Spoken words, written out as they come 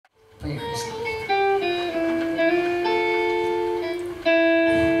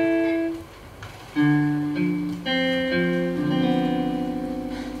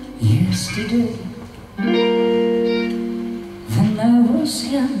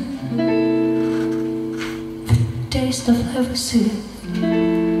taste of life received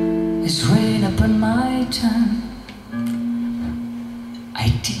is rain upon my tongue. I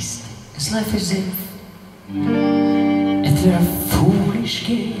taste as life is if they're a foolish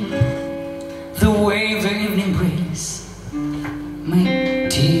game. The way the evening breeze, my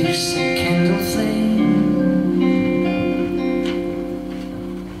tears a candle flame.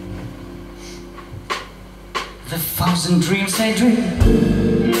 The thousand dreams I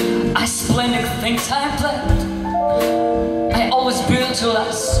dream, I splendid things I planned, I always built to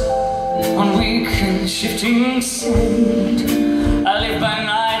last on weak and shifting sand. I live by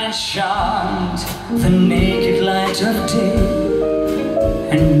night and shunned the naked light of day,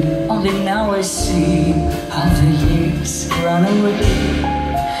 and only now I see how the years run away.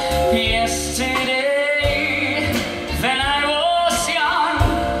 Yesterday, when I was young,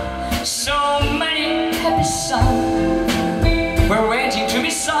 so many happy songs were waiting to be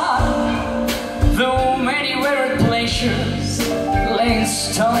sung, though many weary pleasures lay in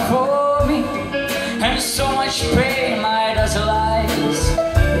store for me, and so much pain my dazzled eyes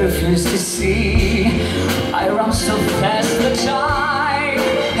refuse to see. I run so fast the time,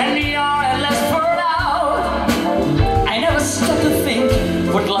 and the hour at last poured out. I never stop to think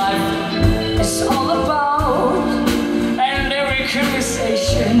what life is all about, and every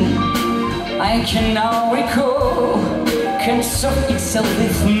conversation I can now recall can serve itself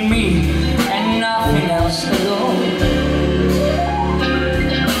with me and nothing else alone.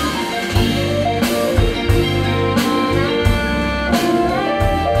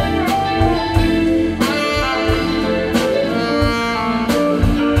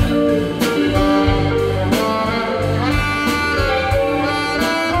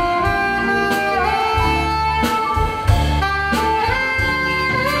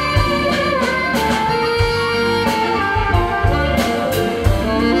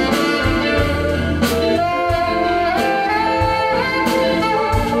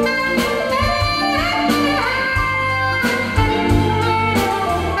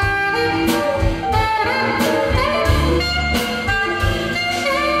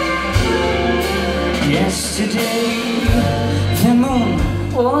 Yesterday, the moon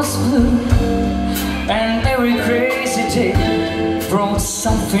was blue, and every crazy day brought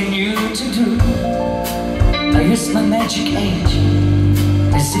something new to do. I used my magic age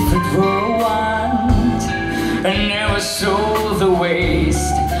as if it were a wand, and never saw the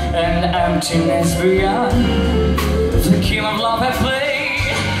waste and emptiness beyond. The game of love I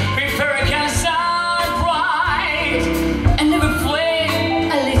played before it can sound bright, and never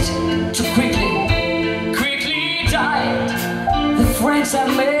flame I lit too quickly. The friends I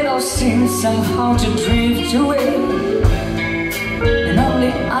made all seem somehow to drift away, and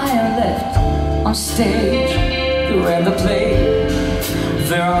only I am left on stage to end the play.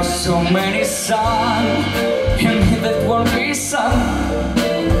 There are so many songs in me that won't be sung.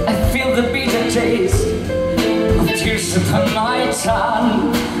 I feel the bitter taste of tears upon my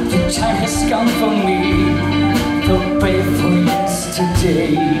tongue. The time has come for me to pay for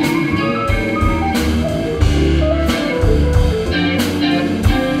yesterday.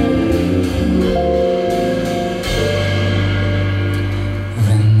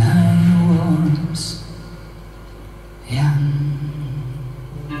 Young